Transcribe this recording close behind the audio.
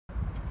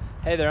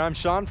Hey there, I'm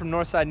Shawn from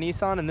Northside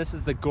Nissan, and this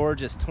is the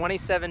gorgeous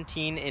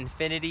 2017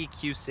 Infiniti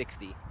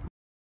Q60.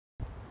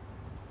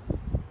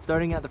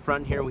 Starting at the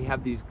front here, we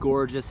have these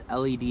gorgeous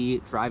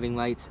LED driving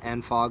lights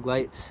and fog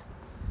lights.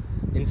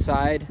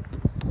 Inside,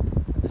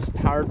 this is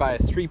powered by a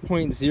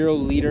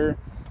 3.0 liter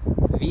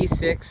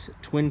V6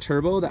 twin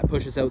turbo that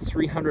pushes out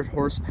 300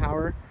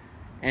 horsepower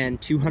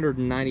and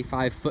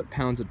 295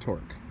 foot-pounds of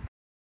torque.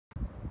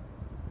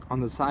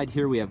 On the side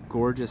here, we have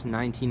gorgeous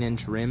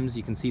 19-inch rims.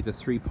 You can see the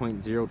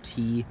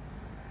 3.0T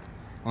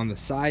on the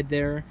side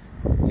there.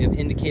 We have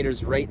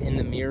indicators right in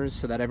the mirrors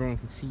so that everyone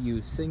can see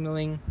you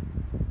signaling.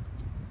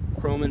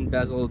 Chrome and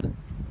bezeled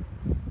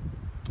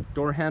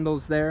door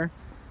handles there.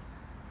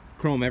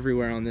 Chrome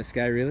everywhere on this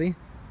guy, really.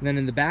 And then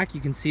in the back, you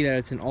can see that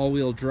it's an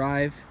all-wheel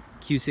drive,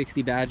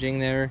 Q60 badging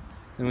there.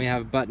 Then we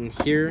have a button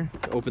here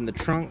to open the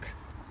trunk,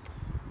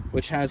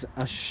 which has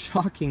a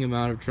shocking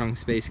amount of trunk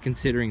space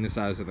considering the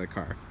size of the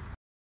car.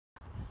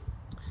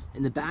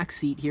 In the back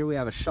seat here, we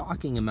have a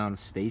shocking amount of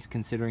space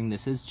considering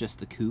this is just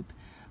the coupe.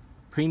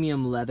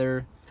 Premium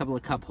leather, a couple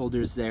of cup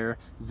holders there,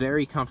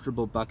 very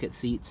comfortable bucket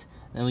seats.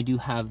 Then we do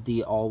have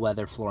the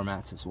all-weather floor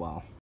mats as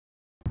well.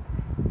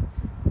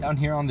 Down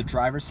here on the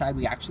driver's side,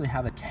 we actually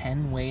have a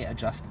 10-way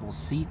adjustable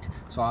seat.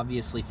 So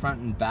obviously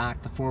front and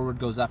back, the forward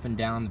goes up and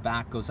down, the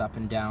back goes up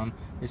and down.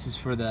 This is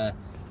for the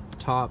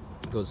top,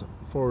 goes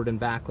forward and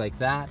back like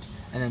that.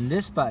 And then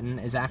this button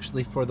is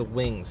actually for the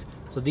wings.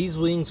 So these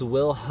wings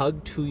will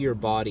hug to your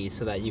body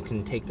so that you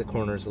can take the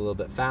corners a little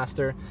bit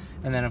faster.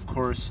 And then of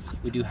course,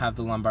 we do have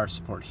the lumbar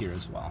support here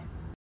as well.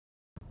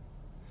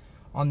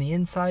 On the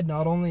inside,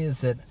 not only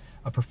is it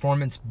a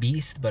performance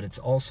beast, but it's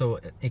also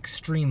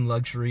extreme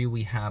luxury.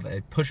 We have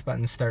a push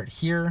button start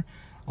here,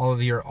 all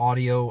of your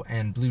audio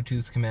and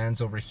Bluetooth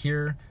commands over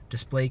here,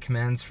 display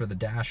commands for the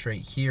dash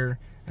right here,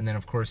 and then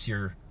of course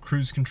your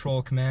cruise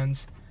control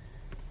commands.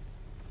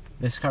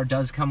 This car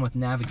does come with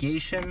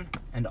navigation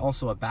and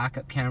also a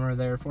backup camera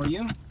there for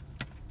you.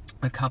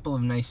 A couple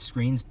of nice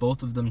screens,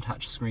 both of them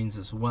touch screens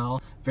as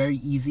well. Very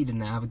easy to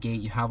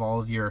navigate. You have all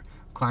of your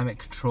climate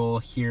control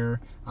here,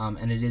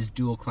 and it is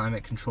dual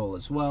climate control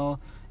as well.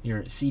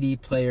 Your CD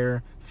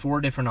player, 4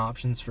 different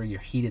options for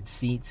your heated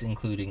seats,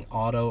 including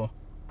auto,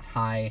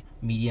 high,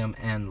 medium,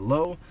 and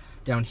low.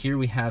 Down here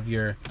we have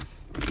your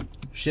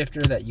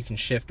shifter that you can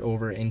shift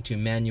over into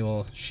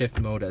manual shift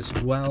mode as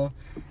well.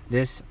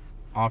 This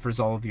offers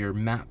all of your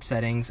map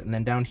settings, and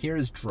then down here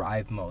is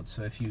drive mode.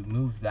 So if you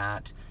move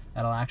that,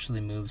 that'll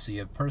actually move. So you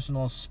have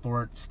personal,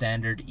 sport,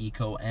 standard,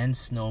 eco, and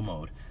snow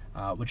mode,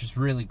 which is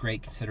really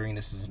great considering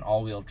this is an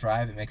all-wheel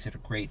drive. It makes it a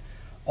great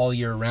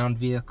all-year-round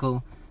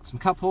vehicle. Some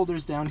cup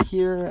holders down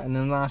here, and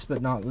then last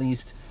but not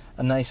least,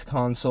 a nice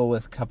console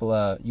with a couple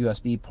of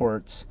USB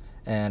ports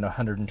and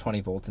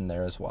 120 volt in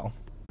there as well.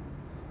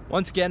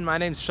 Once again, my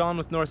name's Shawn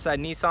with Northside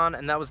Nissan,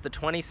 and that was the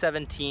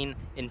 2017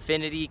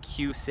 Infiniti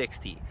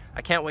Q60.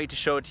 I can't wait to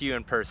show it to you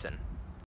in person.